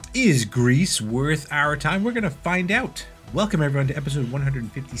Is Gris worth our time? We're going to find out. Welcome, everyone, to episode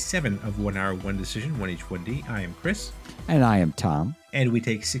 157 of 1 Hour, 1 Decision, 1H1D. I am Chris. And I am Tom. And we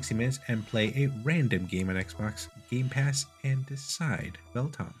take 60 minutes and play a random game on Xbox Game Pass and decide. Well,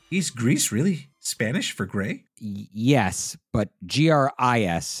 Tom, is Gris really Spanish for gray? Yes, but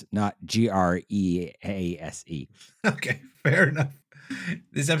Gris, not Grease. Okay, fair enough.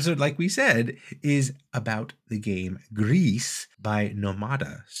 This episode, like we said, is about the game Gris by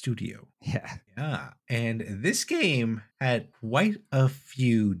Nomada Studio. Yeah. And this game had quite a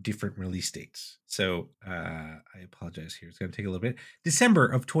few different release dates. So I apologize here. It's going to take a little bit. December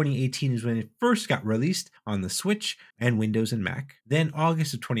of 2018 is when it first got released on the Switch and Windows and Mac. Then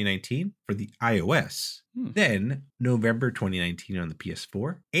August of 2019 for the iOS. Then November 2019 on the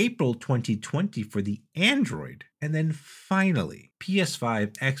PS4. April 2020 for the Android. And then finally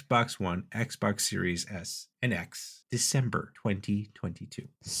PS5, Xbox One, Xbox Series S and X, December 2022.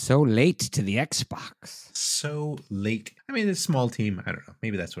 So late to the Xbox. So late. I mean, it's a small team. I don't know.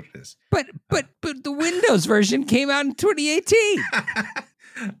 Maybe that's what it is. But the Windows version came out in 2018.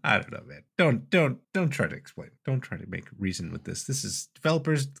 I don't know, man. Don't try to explain. Don't try to make reason with this. This is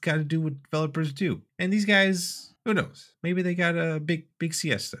developers got to do what developers do. And these guys, who knows? Maybe they got a big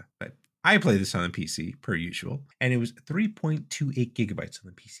siesta. But I play this on the PC per usual, and it was 3.28 gigabytes on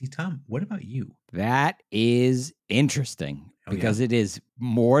the PC. Tom, what about you? That is interesting because it is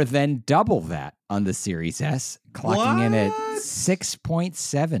more than double that on the Series S, clocking in at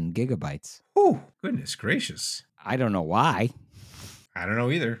 6.7 gigabytes. Oh, goodness gracious. I don't know why. I don't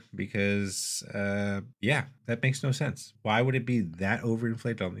know either, because, that makes no sense. Why would it be that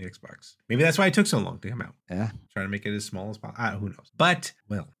overinflated on the Xbox? Maybe that's why it took so long to come out. Yeah. Trying to make it as small as possible. Who knows? But,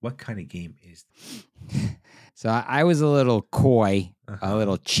 well, what kind of game is this? So I was a little coy, a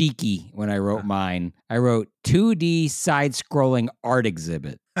little cheeky when I wrote mine. I wrote 2D side-scrolling art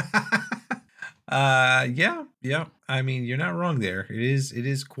exhibit. Yeah. I mean, you're not wrong there. It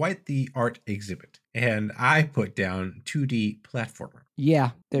is quite the art exhibit. And I put down 2D platformer. Yeah,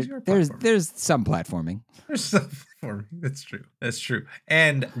 there's some platforming. There's some platforming. That's true.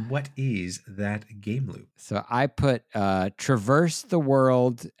 And what is that game loop? So I put traverse the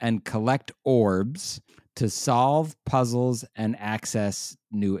world and collect orbs to solve puzzles and access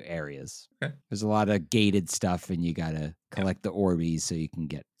new areas. Okay. There's a lot of gated stuff, and you got to collect the orbies so you can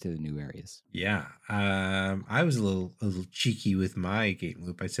get to the new areas. Yeah. I was a little cheeky with my game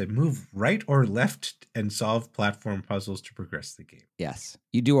loop. I said move right or left and solve platform puzzles to progress the game. Yes.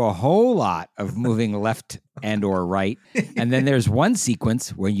 You do a whole lot of moving left and or right. And then there's one sequence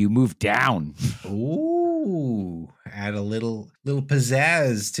where you move down. Ooh, add a little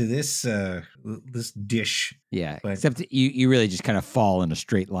pizzazz to this dish. Yeah, but except you really just kind of fall in a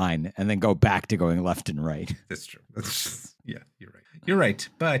straight line and then go back to going left and right. That's true. Yeah, you're right.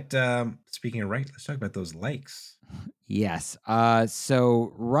 But speaking of right, let's talk about those likes. Yes.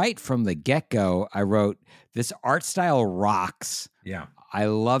 So right from the get-go, I wrote, this art style rocks. Yeah. I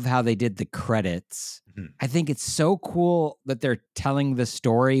love how they did the credits. Mm-hmm. I think it's so cool that they're telling the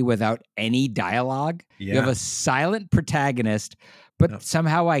story without any dialogue. Yeah. You have a silent protagonist, but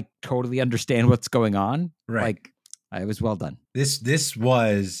somehow I totally understand what's going on. Right. Like, it was well done. This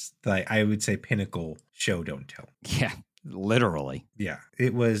was, like, I would say, pinnacle show don't tell. Yeah. Literally. Yeah,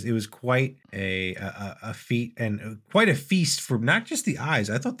 it was quite a feat and quite a feast for not just the eyes.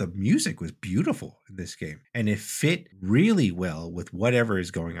 I thought the music was beautiful in this game, and it fit really well with whatever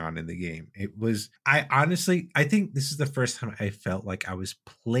is going on in the game. I think this is the first time I felt like I was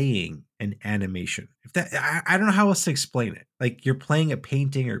playing an animation. I don't know how else to explain it. Like you're playing a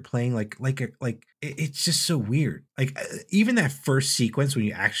painting or playing it's just so weird. Like even that first sequence when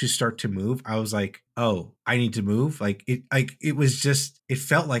you actually start to move, I was like, oh, I need to move. It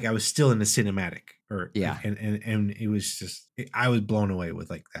felt like I was still in a cinematic. And it was just I was blown away with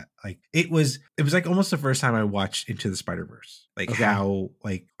like that. Like it was like almost the first time I watched Into the Spider-Verse. Like how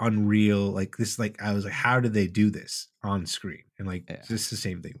like unreal, like this, like I was like, how did they do this on screen? And like just the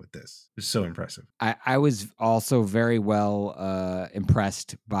same thing with this. It was so impressive. I was also very well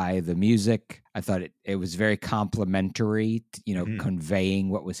impressed by the music. I thought it was very complimentary, conveying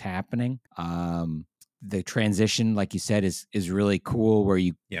what was happening. The transition, like you said, is really cool, where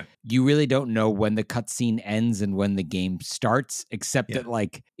you really don't know when the cutscene ends and when the game starts, except that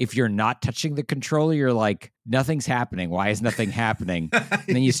like if you're not touching the controller, you're like, nothing's happening. Why is nothing happening? And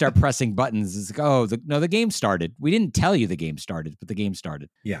then you start pressing buttons. It's like, the game started. We didn't tell you the game started, but the game started.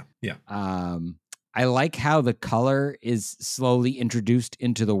 Yeah. I like how the color is slowly introduced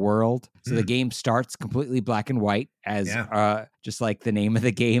into the world. So the Mm. game starts completely black and white, as just like the name of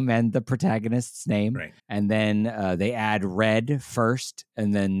the game and the protagonist's name. Right. And then they add red first,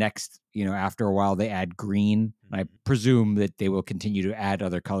 and then next, after a while, they add green. And I presume that they will continue to add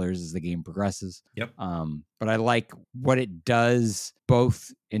other colors as the game progresses. Yep. But I like what it does,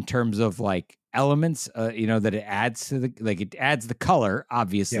 both in terms of like elements, that it adds to it adds the color,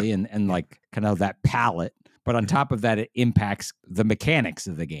 obviously, and like kind of that palette. But on top of that, it impacts the mechanics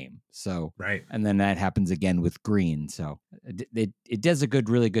of the game. So, right. And then that happens again with green. So it does a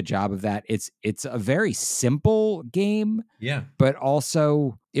really good job of that. It's a very simple game. Yeah. But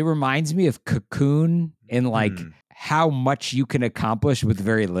also it reminds me of Cocoon in like how much you can accomplish with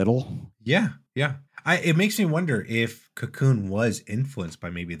very little. Yeah. Yeah. It makes me wonder if Cocoon was influenced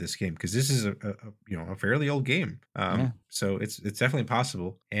by maybe this game, because this is a fairly old game. So it's definitely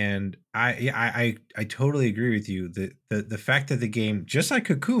possible. And I totally agree with you. The fact that the game, just like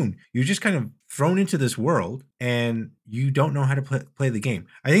Cocoon, you're just kind of thrown into this world and you don't know how to play the game.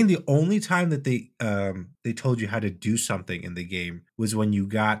 I think the only time that they told you how to do something in the game was when you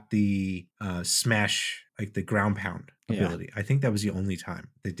got the smash, like the ground pound ability. I think that was the only time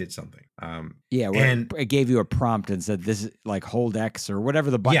they did something. And it gave you a prompt and said, this is like hold X or whatever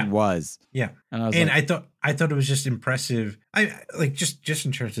the button was. Yeah. And I thought it was just impressive. I like just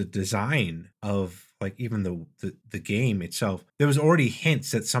in terms of design of like even the game itself, there was already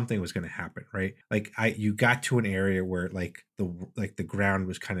hints that something was going to happen, right? Like you got to an area where like the ground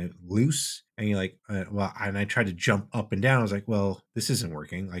was kind of loose, and you're like, and I tried to jump up and down. I was like, well, this isn't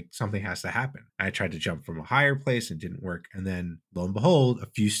working. Like something has to happen. I tried to jump from a higher place and it didn't work. And then lo and behold, a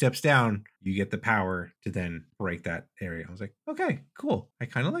few steps down, you get the power to then break that area. I was like, okay, cool. I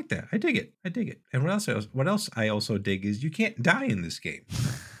kind of like that. I dig it. And what else I also dig is you can't die in this game.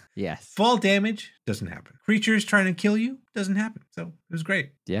 Yes. Fall damage doesn't happen. Creatures trying to kill you doesn't happen. So it was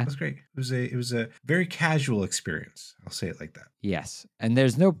great. Yeah. It was great. It was a very casual experience. I'll say it like that. Yes. And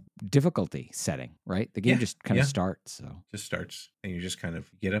there's no difficulty setting, right? The game just kind of starts. So just starts, and you just kind of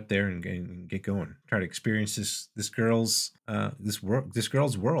get up there and get going. Try to experience this girl's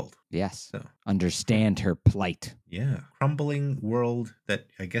world. Yes. So understand her plight. Yeah. Crumbling world that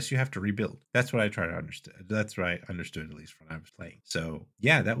I guess you have to rebuild. That's what I try to understand. That's what I understood, at least when I was playing. So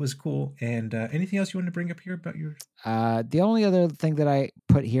yeah, that was cool. And anything else you want to bring up here about yours? The only other thing that I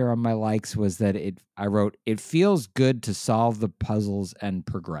put here on my likes was that I wrote, it feels good to solve the puzzles and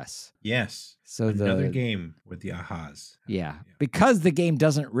progress. Yes. So another game with the ahas. Yeah. Because the game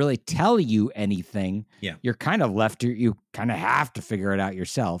doesn't really tell you anything. Yeah. You're kind of left, you kind of have to figure it out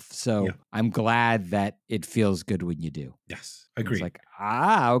yourself. So I'm glad that it feels good when you do. Yes. Agreed. It's like,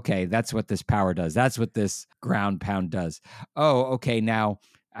 okay, that's what this power does. That's what this ground pound does. Oh, okay, now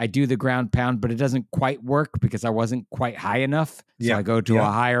I do the ground pound, but it doesn't quite work because I wasn't quite high enough. So I go to a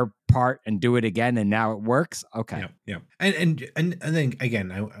higher part and do it again, and now it works. Okay. Yeah. And then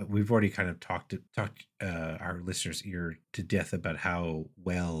again, we've already kind of talked our listeners' ear to death about how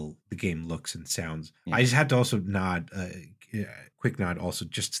well the game looks and sounds. Yeah. I just have to also quick nod also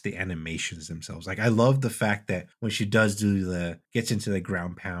just to the animations themselves. Like I love the fact that when she does gets into the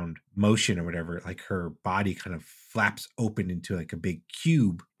ground pound motion or whatever, like her body kind of flaps open into like a big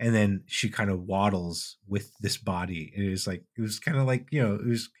cube, and then she kind of waddles with this body. And it was kind of like, it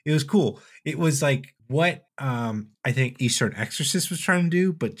was cool. It was like what I think Eastern Exorcist was trying to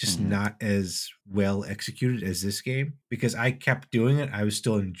do, but just not as well executed as this game, because I kept doing it. I was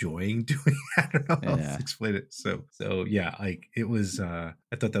still enjoying doing it. I don't know how else to explain it. So yeah, like it was, I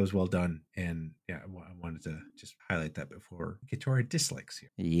thought that was well done. And yeah, I wanted to just highlight that before we get to our dislikes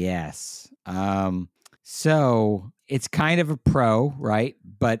here. Yes. So it's kind of a pro, right?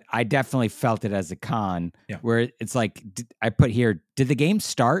 But I definitely felt it as a con, where it's like, I put here, did the game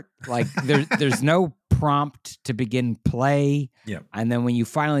start? Like there's no prompt to begin play. Yeah. And then when you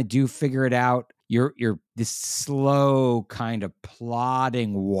finally do figure it out, you're this slow kind of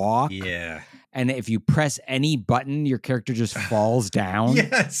plodding walk. Yeah. And if you press any button, your character just falls down.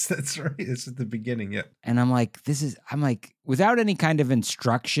 Yes, that's right. It's at the beginning. Yeah. And I'm like, without any kind of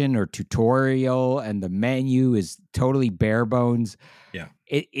instruction or tutorial, and the menu is totally bare bones. Yeah.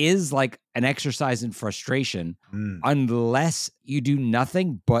 It is like an exercise in frustration unless you do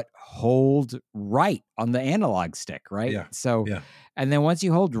nothing but hold right on the analog stick, right? Yeah. So, and then once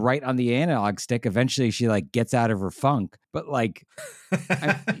you hold right on the analog stick, eventually she like gets out of her funk. But like,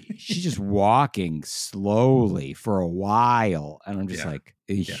 she's just walking slowly for a while, and I'm just like,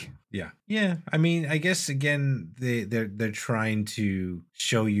 eesh. Yeah. I mean, I guess again, they're trying to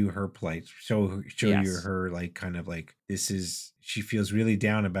show you her plight, show you her like kind of like this is she feels really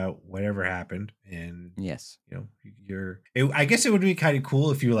down about whatever happened, and Yes. I guess it would be kind of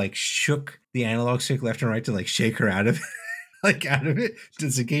cool if you like shook the analog stick left and right to like shake her out of it. Like out of it.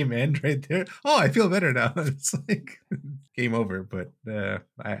 Does the game end right there? Oh, I feel better now. It's like game over. But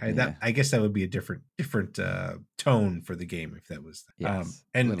I guess that would be a different tone for the game if that was. Yes.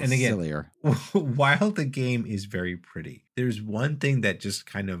 And again, sillier. While the game is very pretty, there's one thing that just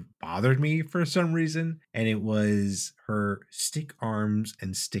kind of bothered me for some reason, and it was her stick arms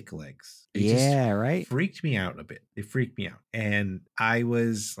and stick legs. They just right. freaked me out a bit. They freaked me out. And I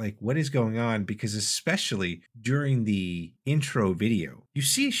was like, what is going on? Because especially during the intro video, you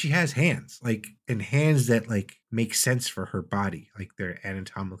see she has hands, like, and hands that like make sense for her body, like they're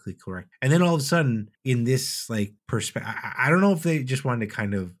anatomically correct. And then all of a sudden in this like perspective, I don't know if they just wanted to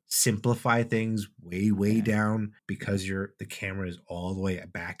kind of simplify things way down because the camera is all the way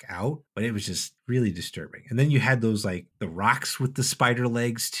back out, but it was just really disturbing. And then you had those like the rocks with the spider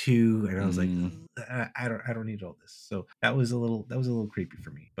legs too, and I was like, I don't need all this. So that was a little creepy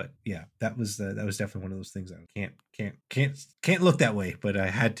for me. But yeah, that was definitely one of those things I can't look that way, but I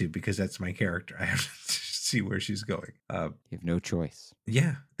had to because that's my character. I have to see where she's going. You have no choice.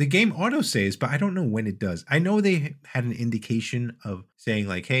 Yeah, the game auto saves, but I don't know when it does. I know they had an indication of saying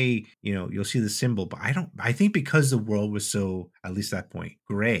like, hey, you'll see the symbol, but I think because the world was so, at least that point,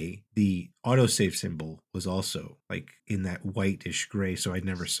 gray, the autosave symbol was also like in that whitish gray, so I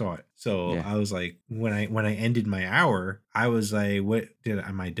never saw it. So I was like, when I ended my hour, I was like,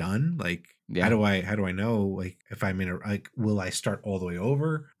 am I done? Like, how do I know, like, if I'm in a, like, will I start all the way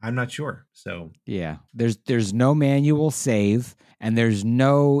over? I'm not sure. So there's no manual save, and there's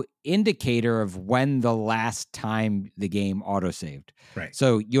no indicator of when the last time the game autosaved. Right.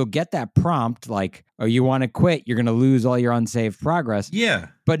 So you'll get that prompt like, oh, you want to quit, you're going to lose all your unsaved progress. Yeah.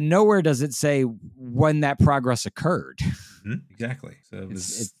 But nowhere does it say when that progress occurred. Exactly. So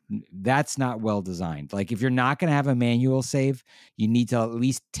that's not well designed. Like, if you're not going to have a manual save, you need to at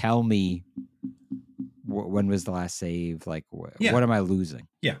least tell me when was the last save? Like, what am I losing?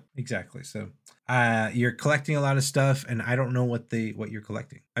 Yeah, exactly. So you're collecting a lot of stuff, and I don't know what you're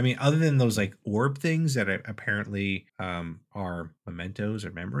collecting. I mean, other than those like orb things that apparently are mementos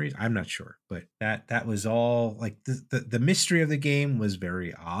or memories, I'm not sure. But that was all like the mystery of the game was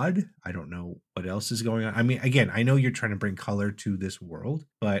very odd. I don't know what else is going on. I mean, again, I know you're trying to bring color to this world,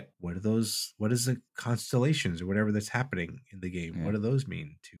 but what are those? What is the constellations or whatever that's happening in the game? Yeah. What do those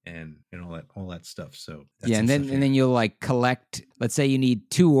mean to? And all that stuff. So and then you'll like collect. Let's say you need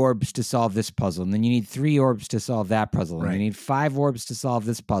 2 orbs to solve this puzzle, and then you need 3 orbs to solve that puzzle, and you need 5 orbs to solve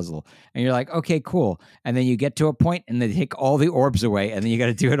this puzzle, and you're like, okay, cool. And then you get to a point, and they take all the orbs away, and then you got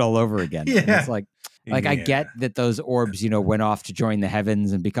to do it all over again. And it's like I get that those orbs, went off to join the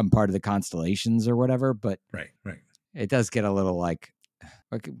heavens and become part of the constellations or whatever, but it does get a little like,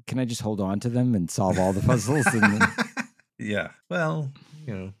 can I just hold on to them and solve all the puzzles? Yeah. Well,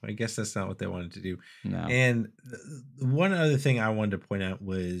 I guess that's not what they wanted to do. No. And one other thing I wanted to point out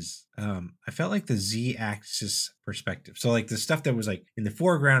was I felt like the Z-axis perspective. So like the stuff that was like in the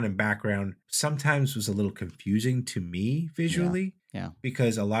foreground and background sometimes was a little confusing to me visually. Yeah.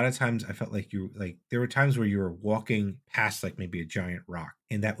 Because a lot of times I felt like there were times where you were walking past like maybe a giant rock,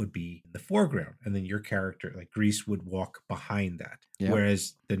 and that would be in the foreground, and then your character like Gris would walk behind that. Yep.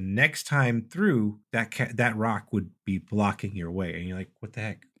 Whereas the next time through, that rock would be blocking your way, and you're like, what the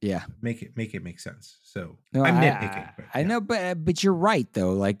heck? Yeah. Make it make sense. So no, I'm nitpicking. I know, but you're right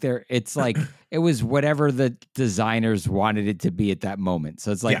though. Like it's like it was whatever the designers wanted it to be at that moment.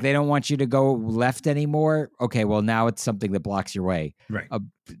 So it's like they don't want you to go left anymore. Okay, well now it's something that blocks your way. Right.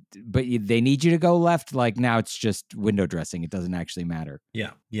 But they need you to go left. Like now it's just window dressing. It doesn't actually matter.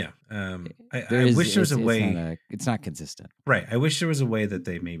 Yeah. I wish there was a way. It's not consistent. Right. I wish there was a way that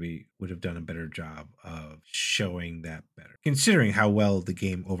they maybe would have done a better job of showing that better, considering how well the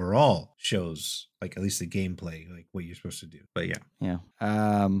game overall shows, like at least the gameplay, like what you're supposed to do. But yeah.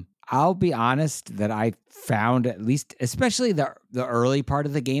 I'll be honest that I found, at least, especially the early part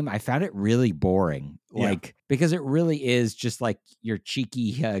of the game, I found it really boring. Like, because it really is just like your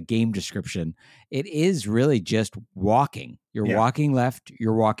cheeky game description. It is really just walking. You're walking left,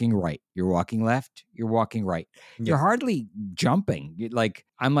 you're walking right. You're walking left, you're walking right. You're hardly jumping.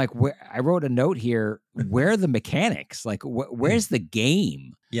 I'm like, I wrote a note here. Where are the mechanics? Like, where's the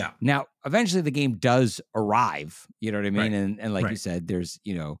game? Yeah. Now, eventually the game does arrive, you know what I mean? And like you said, there's,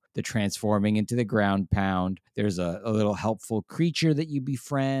 the transforming into the ground pound. There's a little helpful creature that you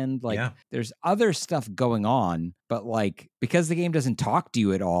befriend. Like there's other stuff going on, but like, because the game doesn't talk to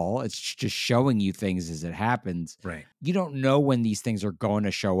you at all, it's just showing you things as it happens. Right. You don't know when these things are going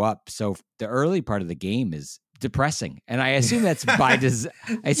to show up. So the early part of the game is depressing, and I assume that's by design.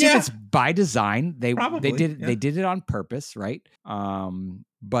 It's by design. They did it on purpose, right?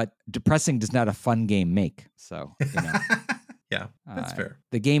 But depressing does not a fun game make. So Yeah, that's fair.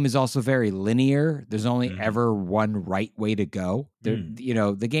 The game is also very linear. There's only ever one right way to go.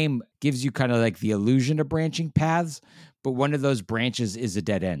 The game gives you kind of like the illusion of branching paths, but one of those branches is a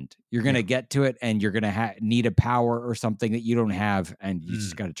dead end. You're going to get to it, and you're going to need a power or something that you don't have, and you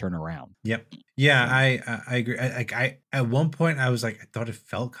just got to turn around. Yep. Yeah, I agree. I at one point I was like, I thought it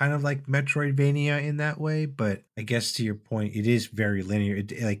felt kind of like Metroidvania in that way, but I guess to your point, it is very linear.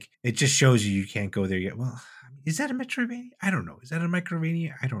 It just shows you can't go there yet. Well, is that a Metroidvania? I don't know. Is that a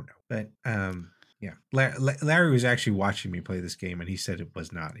Microvania? I don't know. But yeah, Larry was actually watching me play this game, and he said it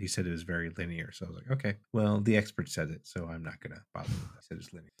was not. He said it was very linear. So I was like, okay, well, the expert said it, so I'm not gonna bother with it. He said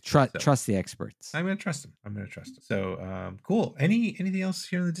it's linear. Trust the experts. I'm gonna trust him. So cool. Anything else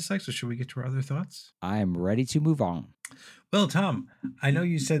here in the dislikes, or should we get to our other thoughts? I am ready to move on. Well, Tom, I know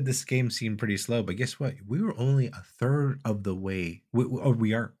you said this game seemed pretty slow, but guess what? We were only a third of the way.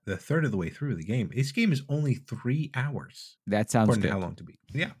 We are the third of the way through the game. This game is only 3 hours. That sounds good. How long to beat?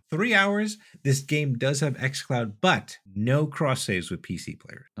 Yeah, 3 hours. This game does have xCloud, but no cross saves with PC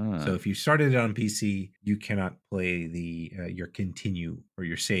players. So if you started it on PC, you cannot play your continue or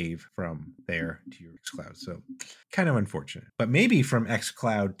your save from there to your xCloud. So kind of unfortunate. But maybe from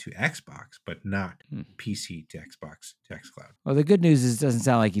xCloud to Xbox, but not PC to Xbox to xCloud. Well, the good news is it doesn't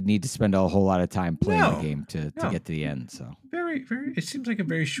sound like you need to spend a whole lot of time playing the game to get to the end. So very. It seems like a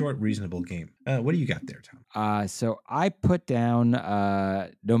very short, reasonable game. What do you got there, Tom? So I put down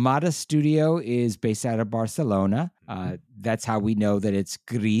Nomada Studio is based out of Barcelona. That's how we know that it's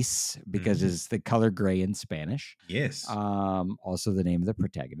Gris, because it's the color gray in Spanish. Yes. Also the name of the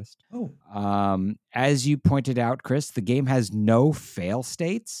protagonist. Oh. As you pointed out, Chris, the game has no fail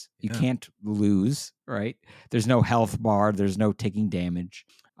states. You can't lose, right? There's no health bar. There's no taking damage.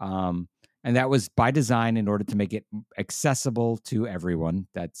 And that was by design in order to make it accessible to everyone.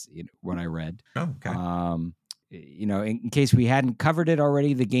 That's what I read. Oh, okay. In case we hadn't covered it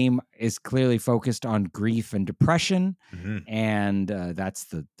already, the game is clearly focused on grief and depression, and that's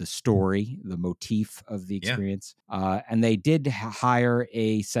the story, the motif of the experience. And they did hire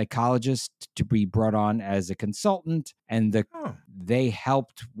a psychologist to be brought on as a consultant, and they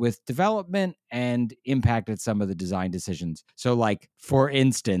helped with development and impacted some of the design decisions. So, like, for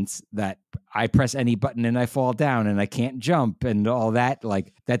instance, that I press any button and I fall down and I can't jump and all that,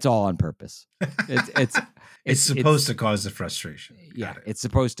 like, that's all on purpose. It's supposed to cause the frustration. Yeah, it's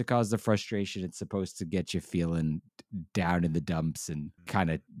supposed to cause the frustration. It's supposed to get you feeling down in the dumps and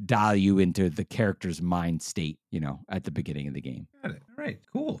kind of dial you into the character's mind state, at the beginning of the game. Got it. All right,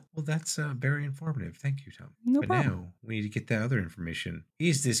 cool. Well, that's very informative. Thank you, Tom. No problem. Now we need to get that other information.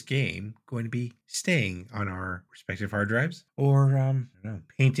 Is this game going to be staying on our respective hard drives, or I don't know,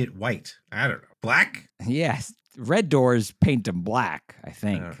 paint it white? I don't know, black? Yes. Red doors paint them black, I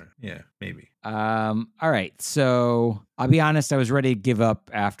think. Yeah, maybe. All right. So I'll be honest, I was ready to give up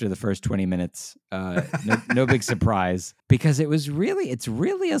after the first 20 minutes. No big surprise, because it's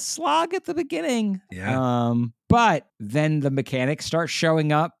really a slog at the beginning. Yeah. But then the mechanics start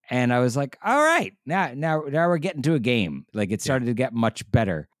showing up, and I was like, all right, now we're getting to a game. Like, it started to get much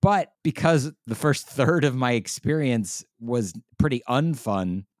better. But because the first third of my experience was pretty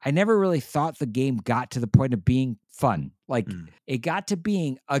unfun, I never really thought the game got to the point of being fun. Like, it got to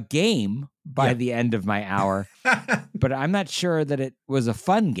being a game by the end of my hour, but I'm not sure that it was a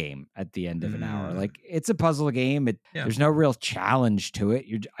fun game at the end of an hour. Like, it's a puzzle game. There's no real challenge to it.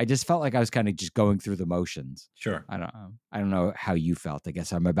 I just felt like I was kind of just going through the motions. Sure. I don't know how you felt. I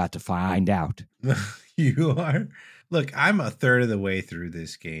guess I'm about to find out. You are. Look, I'm a third of the way through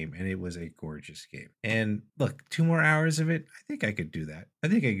this game, and it was a gorgeous game. And look, 2 more hours of it, I think I could do that.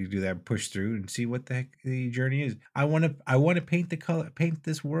 Push through and see what the heck the journey is. I want to paint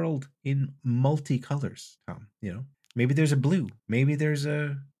this world in multicolors, Tom. Maybe there's a blue, maybe there's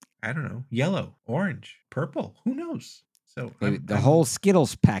a, I don't know, yellow, orange, purple. Who knows? So the whole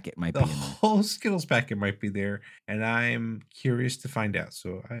Skittles packet might be in there. The whole Skittles packet might be there, and I'm curious to find out.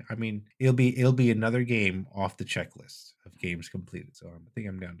 So I mean, it'll be another game off the checklist of games completed. So I think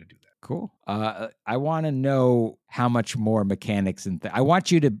I'm down to do that. Cool. I want to know how much more mechanics and I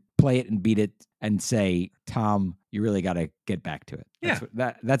want you to play it and beat it and say, Tom, you really got to get back to it. Yeah.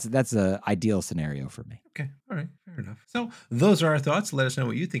 That's a ideal scenario for me. Okay. All right. Fair enough. So those are our thoughts. Let us know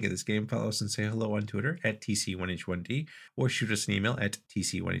what you think of this game. Follow us and say hello on Twitter at TC1H1D or shoot us an email at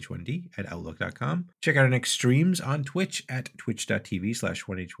TC1H1D@outlook.com. Check out our next streams on Twitch at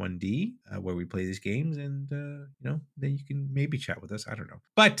twitch.tv/1H1D where we play these games and, then you can maybe chat with us. I don't know.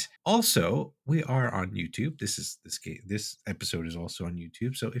 But also we are on YouTube. This episode is also on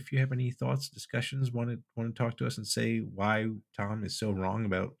YouTube. So if you have any thoughts, discussions, want to talk to us and say why Tom is so wrong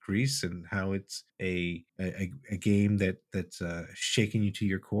about Gris and how it's a game that's shaking you to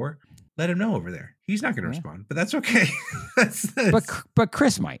your core, let him know over there. He's not going to respond, but that's okay. But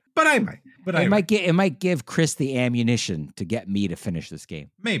Chris might. But I might. But it might give Chris the ammunition to get me to finish this game.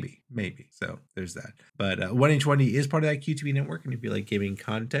 Maybe. So there's that. But 1H1D is part of that QTV network, and if you like gaming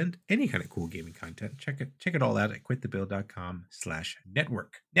content, any kind of cool gaming content, check it all out at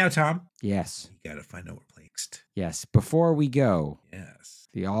quitthebill.com/network. Now, Tom. Yes. You got to find out what we're playing next. Yes. Before we go. Yes.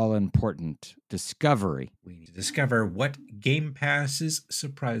 The all-important discovery. We need to discover what Game Pass's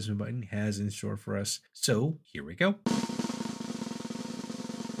surprise button has in store for us. So here we go.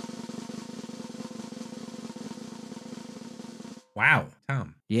 Wow,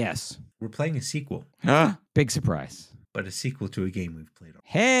 Tom. Yes. We're playing a sequel. Big surprise. But a sequel to a game we've played.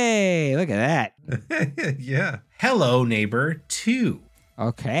 Hey, look at that. Yeah. Hello, Neighbor 2.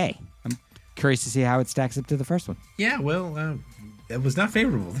 Okay. I'm curious to see how it stacks up to the first one. Yeah, well, it was not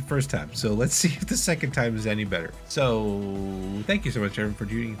favorable the first time. So let's see if the second time is any better. So thank you so much, everyone, for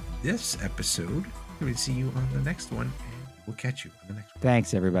joining this episode. We'll see you on the next one, and we'll catch you on the next one.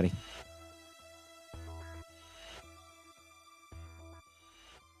 Thanks, everybody.